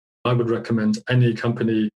I would recommend any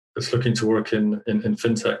company that's looking to work in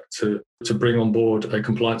fintech to bring on board a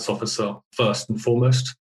compliance officer first and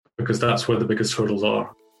foremost, because that's where the biggest hurdles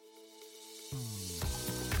are.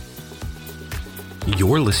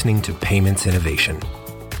 You're listening to Payments Innovation,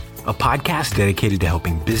 a podcast dedicated to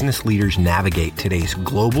helping business leaders navigate today's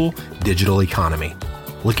global digital economy.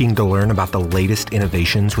 Looking to learn about the latest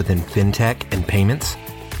innovations within fintech and payments?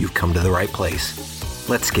 You've come to the right place.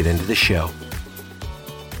 Let's get into the show.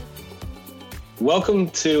 Welcome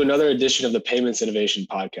to another edition of the Payments Innovation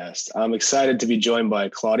Podcast. I'm excited to be joined by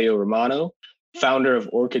Claudio Romano, founder of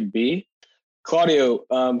OrchidBee. Claudio,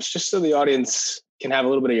 just so the audience can have a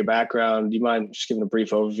little bit of your background, do you mind just giving a brief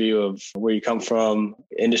overview of where you come from,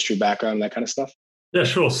 industry background, that kind of stuff? Yeah,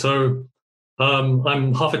 sure. So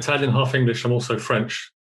I'm half Italian, half English. I'm also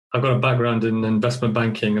French. I've got a background in investment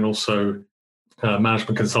banking and also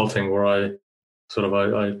management consulting, where I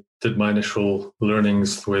did my initial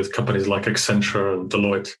learnings with companies like Accenture and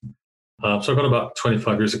Deloitte. So I've got about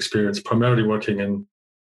 25 years experience, primarily working in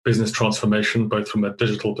business transformation, both from a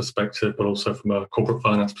digital perspective, but also from a corporate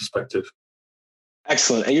finance perspective.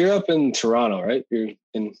 Excellent. And you're up in Toronto, right? Is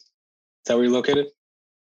that where you're located?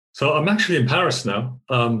 So I'm actually in Paris now.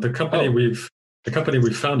 The company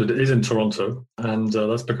we've founded is in Toronto, and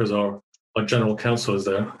that's because our general counsel is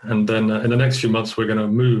there. And then in the next few months, we're going to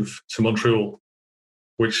move to Montreal,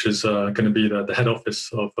 which is going to be the head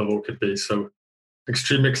office of OrchidBee. So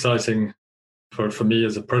extremely exciting for me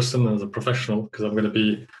as a person, as a professional, because I'm going to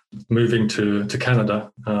be moving to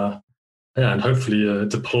Canada. And hopefully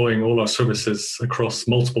deploying all our services across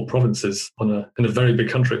multiple provinces in a very big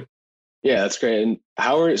country. Yeah, that's great. And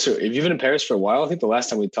so have you been in Paris for a while? I think the last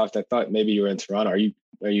time we talked, I thought maybe you were in Toronto.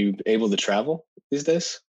 Are you able to travel these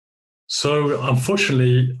days? So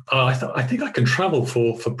unfortunately, I think I can travel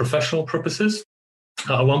for professional purposes.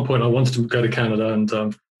 At one point, I wanted to go to Canada, and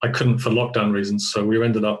I couldn't for lockdown reasons. So we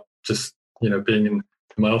ended up just being in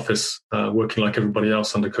my office, working like everybody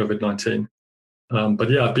else under COVID-19. But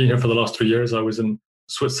yeah, I've been here for the last 3 years. I was in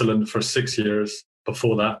Switzerland for 6 years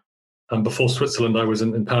before that. And before Switzerland, I was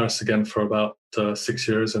in Paris again for about 6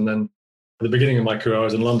 years. And then at the beginning of my career, I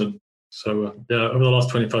was in London. So over the last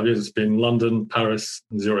 25 years, it's been London, Paris,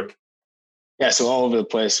 and Zurich. Yeah, so all over the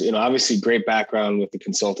place. Obviously great background with the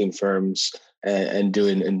consulting firms and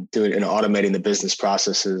doing and automating the business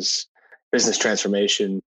processes, business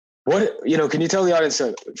transformation. What, can you tell the audience,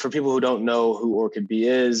 for people who don't know who OrchidBee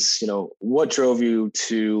is, what drove you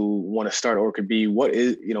to want to start OrchidBee? What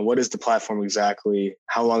is the platform exactly?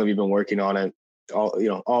 How long have you been working on it? All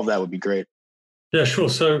of that would be great. Yeah, sure.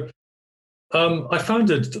 So I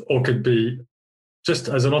founded OrchidBee just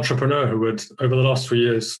as an entrepreneur who had, over the last 3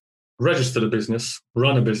 years, registered a business,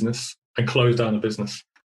 run a business, and closed down a business.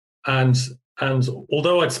 And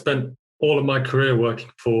although I'd spent all of my career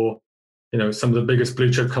working for some of the biggest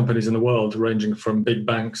blue chip companies in the world, ranging from big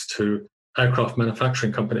banks to aircraft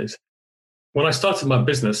manufacturing companies. When I started my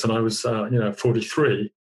business and I was,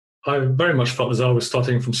 43, I very much felt as though I was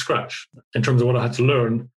starting from scratch in terms of what I had to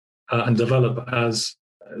learn and develop as,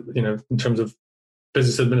 in terms of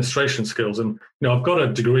business administration skills. And, I've got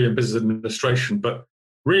a degree in business administration, but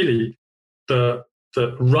really the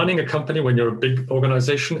running a company when you're a big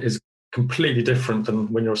organization is completely different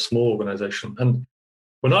than when you're a small organization. And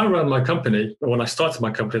when I ran my company, or when I started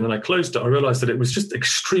my company and then I closed it, I realized that it was just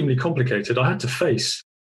extremely complicated. I had to face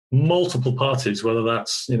multiple parties, whether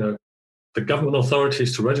that's, the government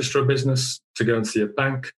authorities to register a business, to go and see a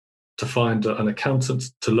bank, to find an accountant,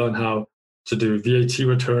 to learn how to do VAT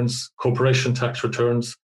returns, corporation tax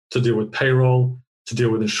returns, to deal with payroll, to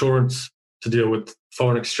deal with insurance, to deal with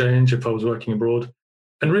foreign exchange if I was working abroad.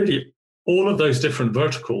 And really, all of those different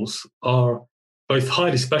verticals are both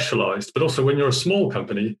highly specialized, but also when you're a small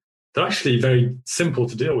company, they're actually very simple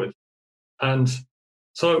to deal with. And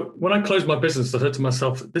so when I closed my business, I said to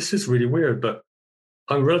myself, this is really weird, but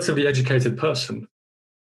I'm a relatively educated person.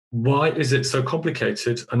 Why is it so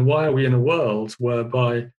complicated? And why are we in a world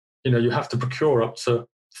whereby, you have to procure up to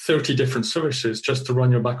 30 different services just to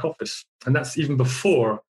run your back office? And that's even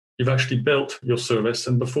before you've actually built your service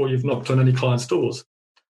and before you've knocked on any client's doors.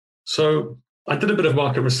 So I did a bit of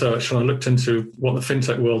market research and I looked into what the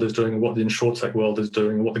fintech world is doing and what the insurtech world is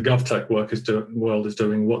doing, and what the govtech world is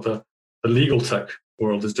doing, what the legal tech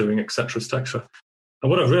world is doing, et cetera, et cetera.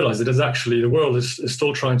 And what I've realized is actually the world is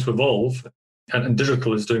still trying to evolve, and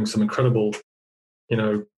digital is doing some incredible,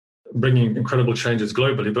 bringing incredible changes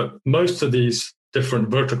globally. But most of these different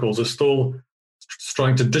verticals are still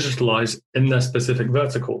trying to digitalize in their specific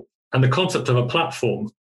vertical. And the concept of a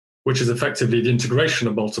platform, which is effectively the integration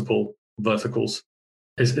of multiple verticals,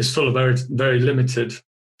 is still a very, very limited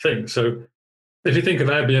thing. So if you think of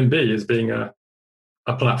Airbnb as being a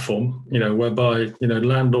platform, whereby,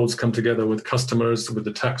 landlords come together with customers, with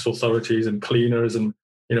the tax authorities and cleaners, and,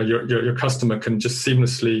 your customer can just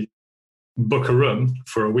seamlessly book a room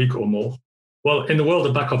for a week or more. Well, in the world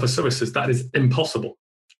of back office services, that is impossible.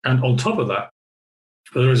 And on top of that,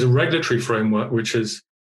 there is a regulatory framework which is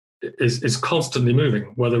constantly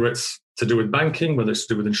moving, whether it's to do with banking, whether it's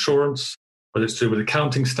to do with insurance, whether it's to do with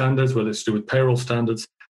accounting standards, whether it's to do with payroll standards.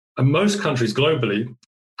 And most countries globally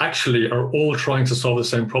actually are all trying to solve the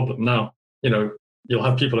same problem. Now, you'll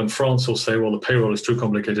have people in France who'll say, well, the payroll is too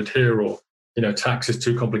complicated here, or, tax is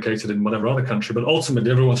too complicated in whatever other country. But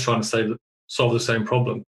ultimately, everyone's trying to solve the same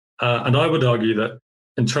problem. And I would argue that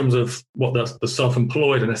in terms of what the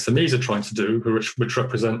self-employed and SMEs are trying to do, which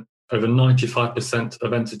represent over 95%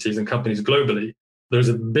 of entities and companies globally, there's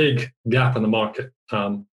a big gap in the market.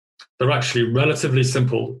 They're actually relatively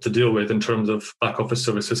simple to deal with in terms of back office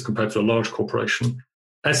services compared to a large corporation.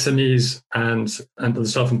 SMEs and the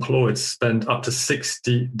self-employed spend up to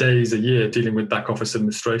 60 days a year dealing with back office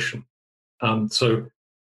administration. So,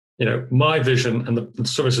 my vision and the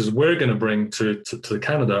services we're going to bring to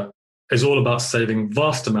Canada is all about saving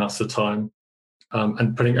vast amounts of time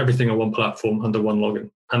and putting everything on one platform under one login.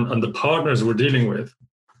 And the partners we're dealing with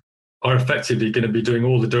are effectively going to be doing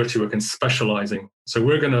all the dirty work and specializing. So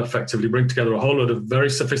we're going to effectively bring together a whole lot of very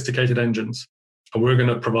sophisticated engines, and we're going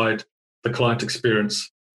to provide the client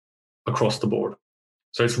experience across the board.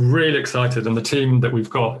 So it's really excited. And the team that we've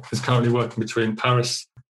got is currently working between Paris,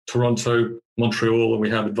 Toronto, Montreal, and we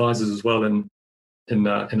have advisors as well in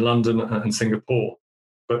London and Singapore.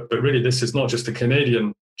 But really, this is not just a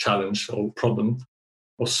Canadian challenge or problem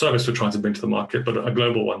or service we're trying to bring to the market, but a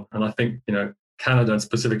global one. And I think, Canada and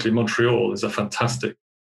specifically Montreal is a fantastic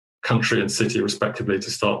country and city, respectively, to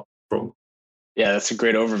start from. Yeah, that's a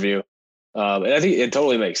great overview. And I think it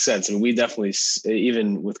totally makes sense. I mean, we definitely,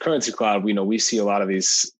 even with Currency Cloud, we see a lot of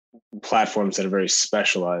these platforms that are very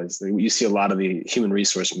specialized. You see a lot of the human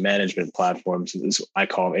resource management platforms, I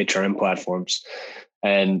call them HRM platforms.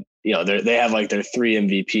 And, they have like their 3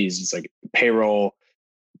 MVPs. It's like payroll,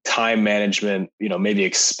 time management, maybe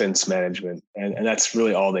expense management. And that's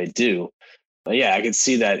really all they do. But yeah, I could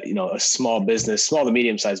see that, a small to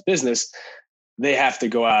medium-sized business, they have to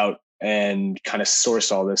go out and kind of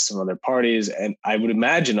source all this from other parties. And I would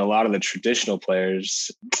imagine a lot of the traditional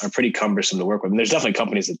players are pretty cumbersome to work with. And there's definitely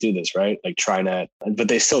companies that do this, right? Like TriNet, but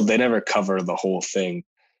they never cover the whole thing.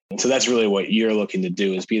 And so that's really what you're looking to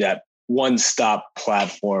do, is be that one-stop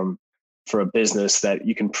platform for a business that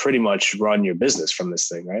you can pretty much run your business from this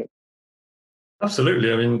thing, right?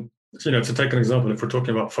 Absolutely. I mean, to take an example, if we're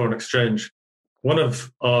talking about foreign exchange, one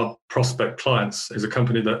of our prospect clients is a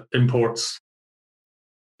company that imports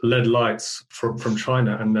LED lights from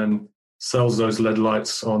China and then sells those LED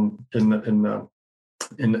lights in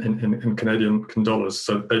Canadian dollars.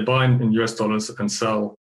 So they buy in US dollars and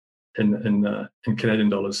sell in Canadian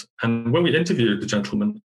dollars. And when we interviewed the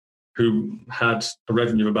gentleman who had a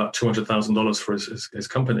revenue of about $200,000 for his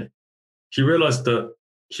company, he realized that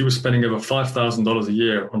he was spending over $5,000 a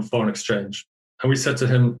year on foreign exchange. And we said to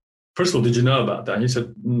him, first of all, did you know about that? And he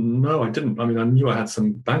said, no, I didn't. I mean, I knew I had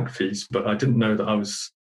some bank fees, but I didn't know that I was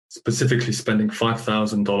specifically spending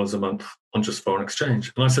 $5,000 a month on just foreign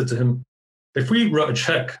exchange. And I said to him, if we wrote a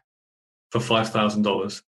check for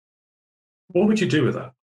 $5,000, what would you do with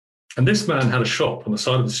that? And this man had a shop on the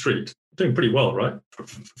side of the street, doing pretty well, right?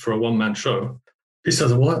 For a one-man show. He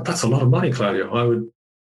says, well, that's a lot of money, Claudio.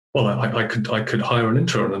 I could hire an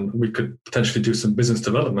intern and we could potentially do some business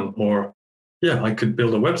development, or I could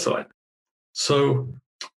build a website. So,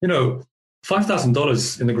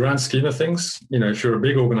 $5,000 in the grand scheme of things, if you're a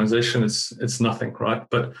big organization, it's nothing, right?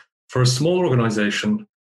 But for a small organization,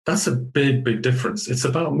 that's a big, big difference. It's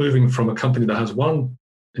about moving from a company that has one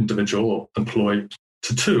individual or employee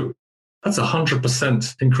to 2. That's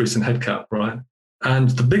 100% increase in headcount, right? And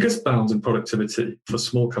the biggest bounds in productivity for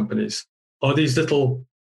small companies are these little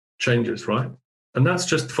changes, right? And that's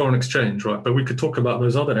just foreign exchange, right? But we could talk about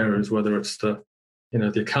those other areas, whether it's the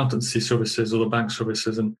accountancy services or the bank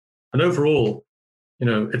services. And overall,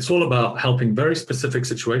 it's all about helping very specific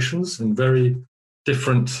situations and very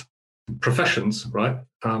different professions, right?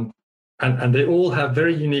 And they all have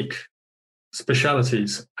very unique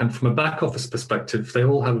specialities. And from a back office perspective, they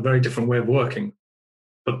all have a very different way of working.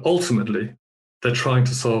 But ultimately, they're trying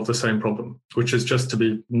to solve the same problem, which is just to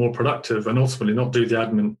be more productive and ultimately not do the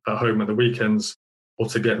admin at home at the weekends or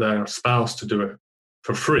to get their spouse to do it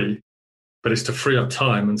for free, but it's to free up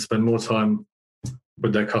time and spend more time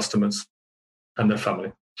with their customers and their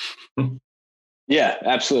family. Yeah,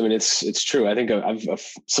 absolutely. I mean, it's true. I think I've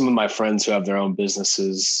some of my friends who have their own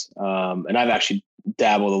businesses, and I've actually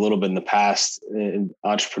dabbled a little bit in the past in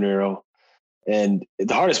entrepreneurial. And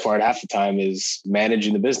the hardest part half the time is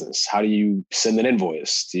managing the business. How do you send an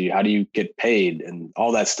invoice? How do you get paid? And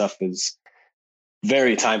all that stuff is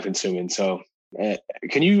very time consuming. So,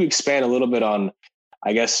 can you expand a little bit on,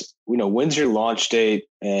 I guess, when's your launch date,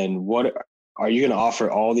 and what are you going to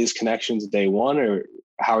offer all these connections day one, or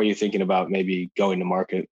how are you thinking about maybe going to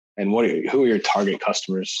market, and who are your target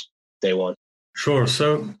customers day one? Sure.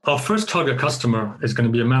 So our first target customer is going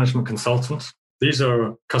to be a management consultant. These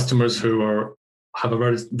are customers who have a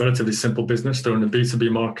relatively simple business. They're in the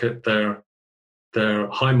B2B market. They're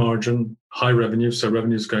high margin, high revenue. So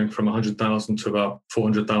revenue is going from $100,000 to about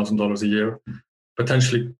 $400,000 a year.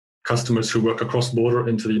 Potentially customers who work across border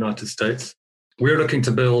into the United States. We're looking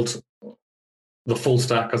to build the full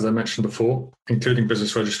stack, as I mentioned before, including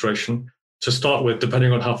business registration. To start with,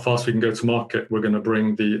 depending on how fast we can go to market, we're going to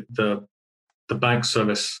bring the bank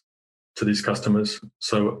service to these customers.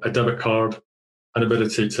 So a debit card, an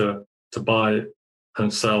ability to buy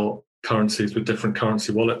and sell currencies with different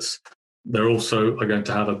currency wallets. They're also are going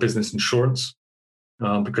to have a business insurance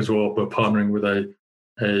because we're partnering with an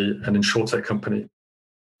insurtech company.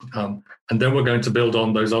 And then we're going to build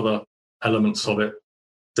on those other elements of it,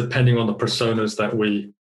 depending on the personas that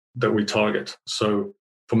we target. So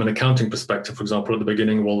from an accounting perspective, for example, at the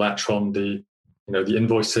beginning, we'll latch on the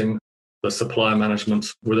invoicing, the supplier management.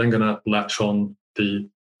 We're then going to latch on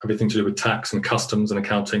everything to do with tax and customs and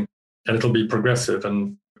accounting, and it'll be progressive.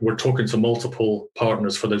 And we're talking to multiple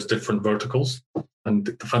partners for those different verticals. And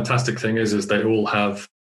the fantastic thing is they all have,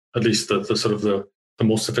 at least the sort of the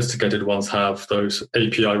more sophisticated ones, have those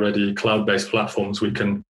API-ready cloud-based platforms we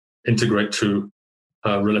can integrate to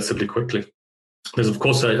relatively quickly. There's of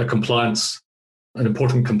course an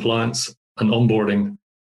important compliance and onboarding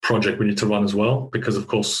project we need to run as well, because of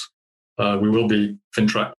course we will be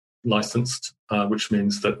FINTRAC licensed, which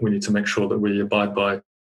means that we need to make sure that we abide by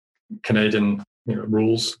Canadian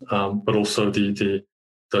rules, but also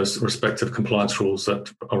those respective compliance rules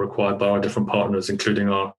that are required by our different partners, including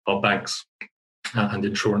our banks and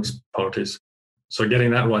insurance parties. So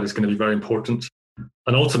getting that right is going to be very important.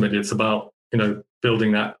 And ultimately, it's about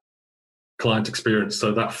building that client experience,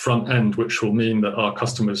 so that front end, which will mean that our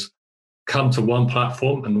customers come to one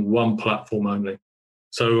platform and one platform only.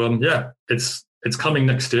 So it's coming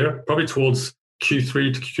next year, probably towards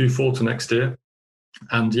Q3 to Q4 to next year.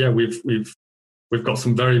 And we've got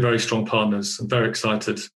some very, very strong partners. I'm very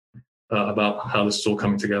excited about how this is all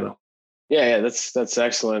coming together. Yeah, that's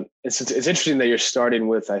excellent. It's interesting that you're starting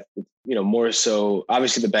with more so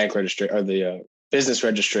obviously the bank registry or the business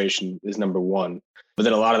registration is number one, but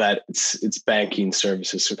then a lot of that it's banking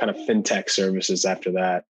services, so kind of fintech services after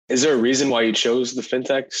that. Is there a reason why you chose the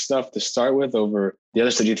fintech stuff to start with over the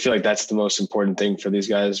other stuff? Do you feel like that's the most important thing for these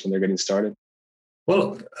guys when they're getting started?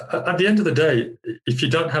 Well, at the end of the day, if you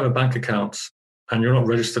don't have a bank account and you're not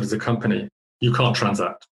registered as a company, you can't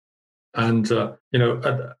transact. And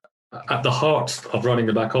at the heart of running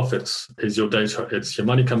the back office is your data. It's your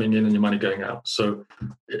money coming in and your money going out. So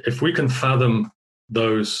if we can fathom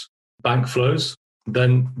those bank flows,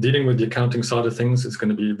 then dealing with the accounting side of things is going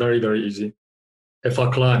to be very, very easy. If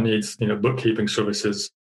our client needs bookkeeping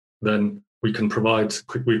services, then we can provide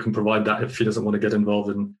that if he doesn't want to get involved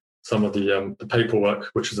in some of the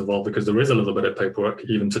paperwork which is involved, because there is a little bit of paperwork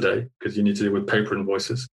even today because you need to deal with paper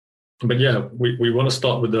invoices. But yeah, we want to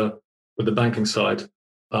start with the banking side,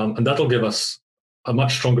 and that'll give us a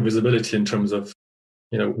much stronger visibility in terms of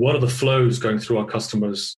what are the flows going through our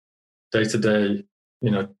customers' day-to-day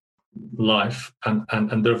life,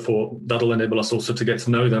 and therefore that'll enable us also to get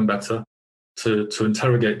to know them better, to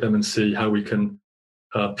interrogate them and see how we can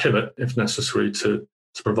pivot if necessary to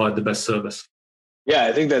provide the best service. Yeah,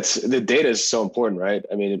 I think the data is so important, right?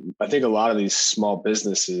 I mean, I think a lot of these small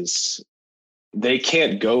businesses, they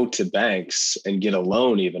can't go to banks and get a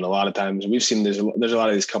loan. Even a lot of times we've seen there's a lot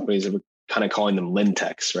of these companies that we're kind of calling them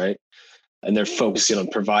lendtechs, right? And they're focusing on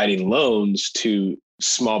providing loans to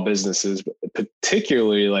small businesses,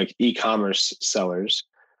 particularly like e-commerce sellers,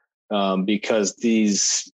 because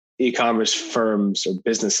these e-commerce firms or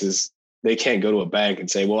businesses, they can't go to a bank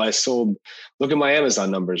and say, well, I sold, look at my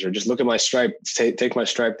Amazon numbers, or just look at my Stripe, take my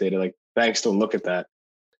Stripe data. Like, banks don't look at that.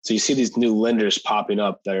 So you see these new lenders popping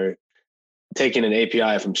up that are taking an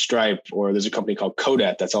API from Stripe, or there's a company called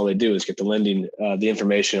Kodat. That's all they do is get the lending, the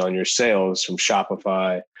information on your sales from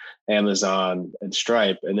Shopify, Amazon, and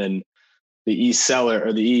Stripe. And then the e-seller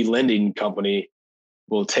or the e-lending company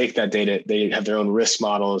will take that data. They have their own risk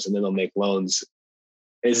models, and then they'll make loans.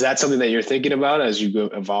 Is that something that you're thinking about as you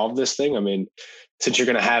evolve this thing? I mean, since you're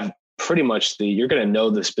going to have pretty much you're going to know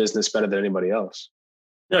this business better than anybody else.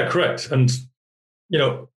 Yeah, correct. And,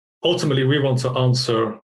 ultimately we want to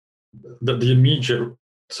answer the immediate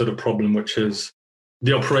sort of problem, which is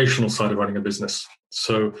the operational side of running a business.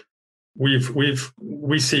 So we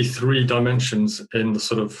see three dimensions in the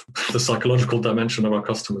sort of the psychological dimension of our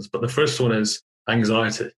customers. But the first one is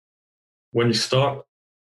anxiety. When you start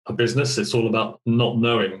a business, it's all about not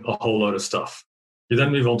knowing a whole load of stuff. You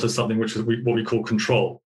then move on to something which is what we call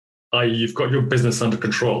control, i.e. you've got your business under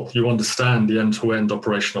control. You understand the end-to-end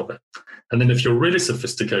operation of it. And then if you're really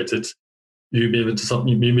sophisticated, you move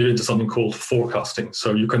into something called forecasting.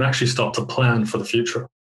 So you can actually start to plan for the future.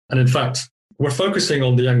 And in fact, we're focusing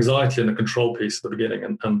on the anxiety and the control piece at the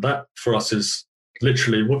beginning. And that for us is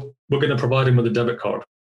literally, we're going to provide him with a debit card.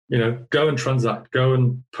 Go and transact, go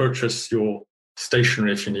and purchase your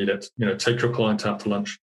stationery if you need it. Take your client out to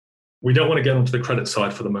lunch. We don't want to get onto the credit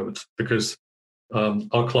side for the moment because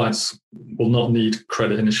our clients will not need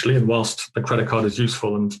credit initially. And whilst the credit card is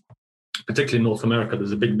useful, and particularly in North America,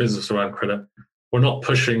 there's a big business around credit, we're not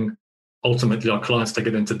pushing ultimately our clients to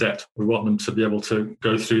get into debt. We want them to be able to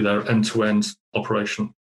go through their end-to-end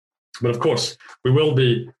operation. But of course, we will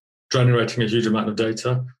be generating a huge amount of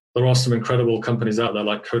data. There are some incredible companies out there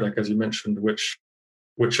like Kodak, as you mentioned, which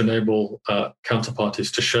enable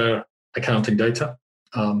counterparties to share accounting data.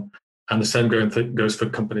 And the same goes for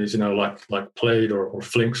companies, like Plaid or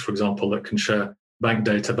Flinks, for example, that can share bank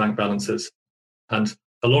data, bank balances. And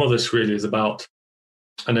a lot of this really is about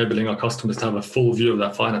enabling our customers to have a full view of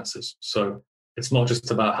their finances. So it's not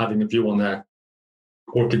just about having a view on their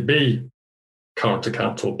OrchidBee current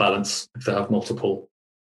account or balance if they have multiple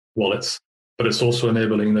wallets, but it's also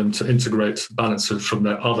enabling them to integrate balances from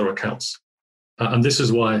their other accounts. And this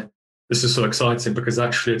is why this is so exciting, because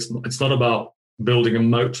actually it's not about building a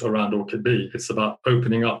moat around OrchidBee. It's about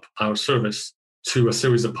opening up our service to a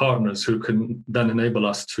series of partners who can then enable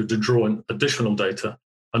us to draw in additional data.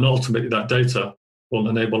 And ultimately that data will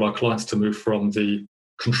enable our clients to move from the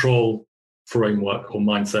control framework or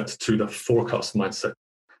mindset to the forecast mindset.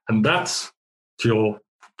 And that's, to your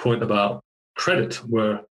point about credit,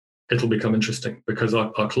 where it'll become interesting, because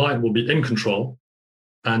our client will be in control.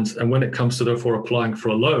 And when it comes to therefore applying for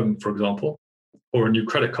a loan, for example, or a new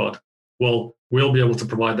credit card, well, we'll be able to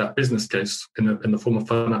provide that business case in the form of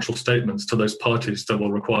financial statements to those parties that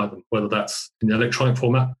will require them, whether that's in the electronic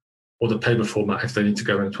format or the paper format if they need to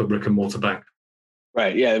go into a brick and mortar bank.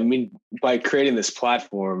 Right. Yeah. I mean, by creating this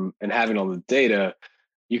platform and having all the data,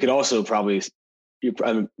 you could also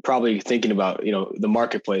I'm probably thinking about, the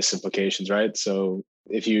marketplace implications, right? So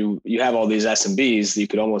if you have all these SMBs, you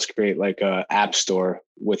could almost create like a app store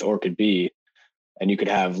with OrchidBee, and you could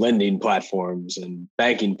have lending platforms and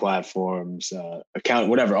banking platforms, account,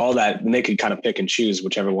 whatever, all that, and they could kind of pick and choose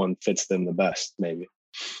whichever one fits them the best, maybe.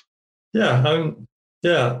 Yeah.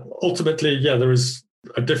 Ultimately, there is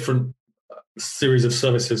a different series of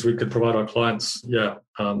services we could provide our clients.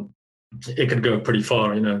 It could go pretty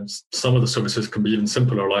far. Some of the services can be even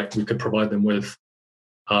simpler, like we could provide them with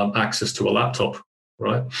access to a laptop,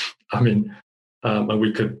 right? I mean, and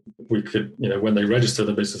we could, when they register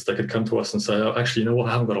the business, they could come to us and say, "Oh, actually,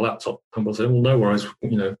 I haven't got a laptop." And we'll say, "Well, no worries.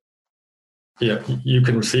 You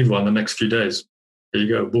can receive one the next few days. Here you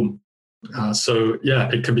go, boom."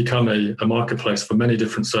 It can become a marketplace for many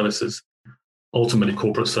different services, ultimately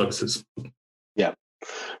corporate services. Yeah,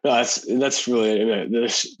 no, that's really,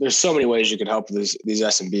 there's so many ways you can help these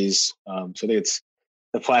SMBs. So I think it's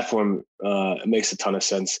the platform. It makes a ton of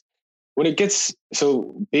sense. When it gets,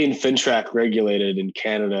 so being FINTRAC regulated in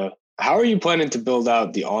Canada, how are you planning to build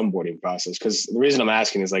out the onboarding process? Because the reason I'm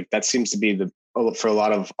asking is that seems to be for a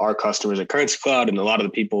lot of our customers at Currency Cloud and a lot of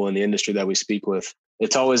the people in the industry that we speak with,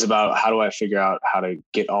 it's always about how do I figure out how to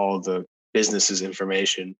get all of the business's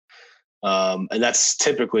information. And that's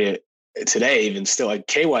typically today, even still, like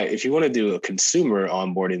KY, if you want to do a consumer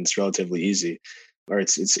onboarding, it's relatively easy, or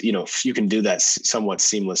it's you can do that somewhat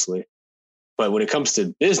seamlessly. But when it comes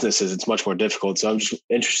to businesses, it's much more difficult. So I'm just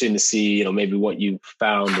interested to see, maybe what you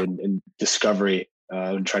found in discovery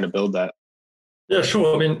and trying to build that. Yeah,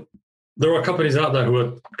 sure. I mean, there are companies out there who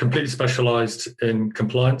are completely specialized in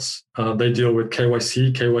compliance. They deal with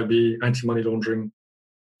KYC, KYB, anti-money laundering,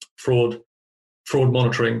 fraud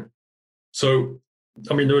monitoring. So,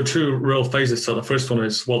 I mean, there are two real phases. So the first one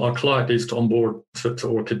is, well, our client needs to onboard to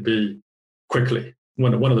OrchidBee quickly.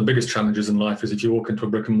 One of the biggest challenges in life is if you walk into a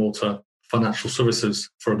brick and mortar financial services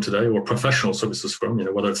firm today, or professional services firm,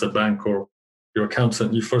 whether it's a bank or your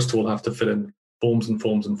accountant, you first of all have to fill in forms and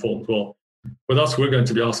forms and forms. Well, with us, we're going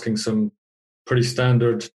to be asking some pretty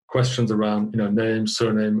standard questions around, name,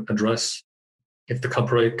 surname, address. If the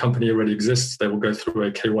company already exists, they will go through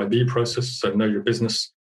a KYB process, so know your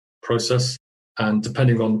business process. And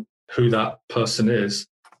depending on who that person is,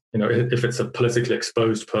 if it's a politically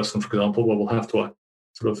exposed person, for example, well, we'll have to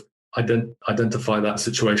sort of identify that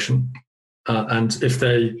situation. And if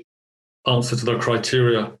they answer to the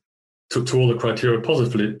criteria, to all the criteria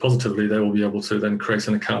positively, they will be able to then create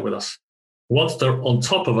an account with us. Once they're on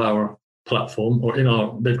top of our platform or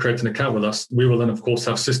they've created an account with us, we will then, of course,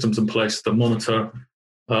 have systems in place that monitor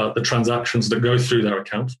the transactions that go through their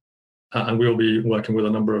account. And we'll be working with a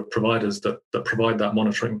number of providers that provide that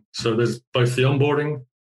monitoring. So there's both the onboarding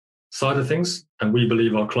side of things, and we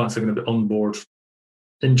believe our clients are going to be on board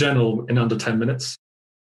in general in under 10 minutes.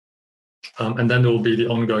 And then there will be the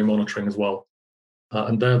ongoing monitoring as well.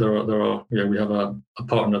 And there are we have a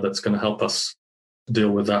partner that's going to help us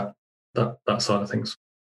deal with that side of things.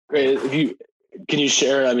 Great. Can you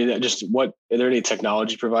share? I mean, are there any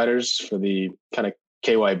technology providers for the kind of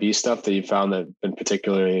KYB stuff that you found that have been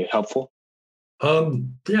particularly helpful?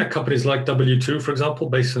 Companies like W2, for example,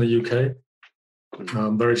 based in the UK,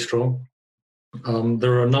 very strong.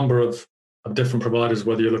 There are a number of different providers,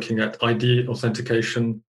 whether you're looking at ID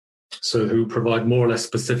authentication, so who provide more or less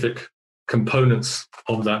specific components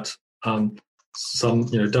of that. Some,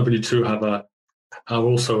 W2 have a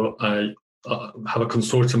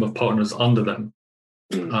consortium of partners under them.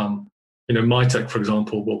 Mytech, for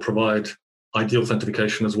example, will provide ID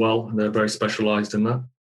authentication as well, and they're very specialized in that.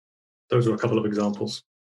 Those are a couple of examples.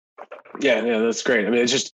 Yeah, that's great. I mean,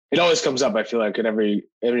 it always comes up, I feel like, in every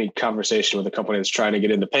conversation with a company that's trying to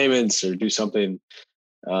get into payments or do something.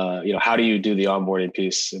 How do you do the onboarding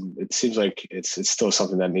piece? And it seems like it's still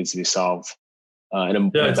something that needs to be solved in a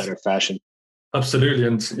better fashion. Absolutely.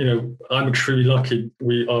 And, I'm extremely lucky.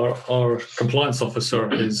 Our compliance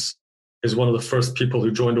officer is one of the first people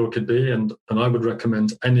who joined OrchidBee. And I would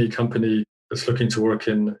recommend any company that's looking to work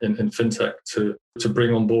in fintech to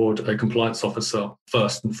bring on board a compliance officer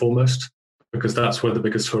first and foremost, because that's where the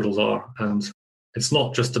biggest hurdles are. And it's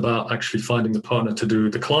not just about actually finding the partner to do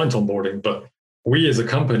the client onboarding, but we as a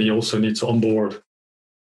company also need to onboard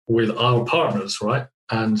with our partners, right?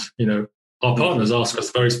 And, our partners ask us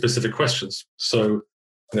very specific questions. So,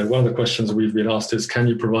 one of the questions we've been asked is, can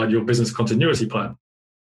you provide your business continuity plan?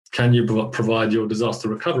 Can you provide your disaster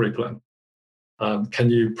recovery plan? Can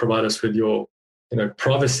you provide us with your,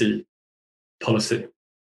 privacy policy?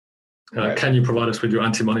 Right. Can you provide us with your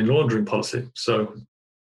anti-money laundering policy? So,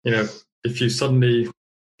 if you suddenly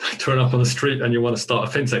turn up on the street and you want to start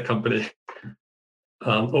a fintech company,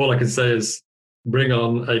 all I can say is bring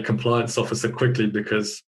on a compliance officer quickly,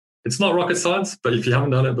 because it's not rocket science, but if you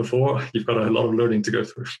haven't done it before, you've got a lot of learning to go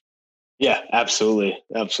through. Yeah, absolutely.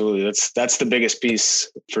 That's the biggest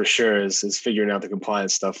piece for sure is figuring out the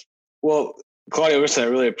compliance stuff. Well, Claudio, listen, I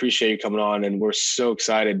really appreciate you coming on, and we're so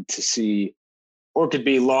excited to see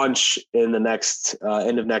OrchidBee launch in the next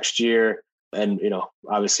end of next year. And,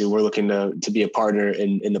 obviously we're looking to be a partner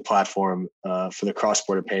in the platform for the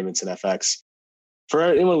cross-border payments and FX. For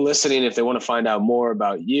anyone listening, if they want to find out more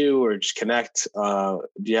about you or just connect, do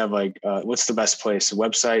you have what's the best place?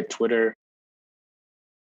 Website, Twitter?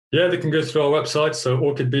 Yeah, they can go through our website, so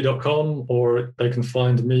orchidbee.com, or they can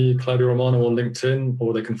find me, Claudio Romano, on LinkedIn,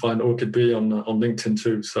 or they can find OrchidBee on LinkedIn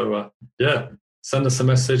too. So send us a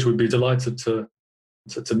message. We'd be delighted to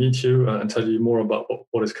meet you and tell you more about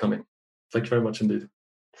what is coming. Thank you very much indeed.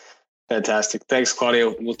 Fantastic. Thanks,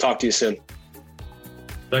 Claudio. We'll talk to you soon.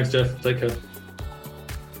 Thanks, Jeff. Take care.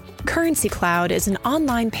 Currency Cloud is an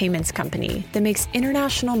online payments company that makes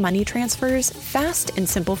international money transfers fast and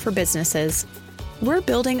simple for businesses. We're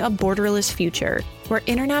building a borderless future where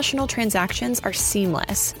international transactions are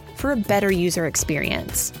seamless for a better user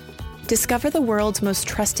experience. Discover the world's most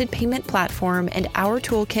trusted payment platform and our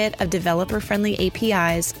toolkit of developer-friendly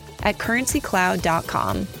APIs at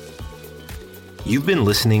currencycloud.com. You've been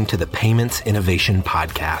listening to the Payments Innovation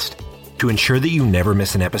Podcast. To ensure that you never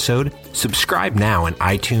miss an episode, subscribe now in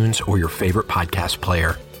iTunes or your favorite podcast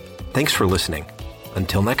player. Thanks for listening.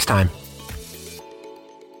 Until next time.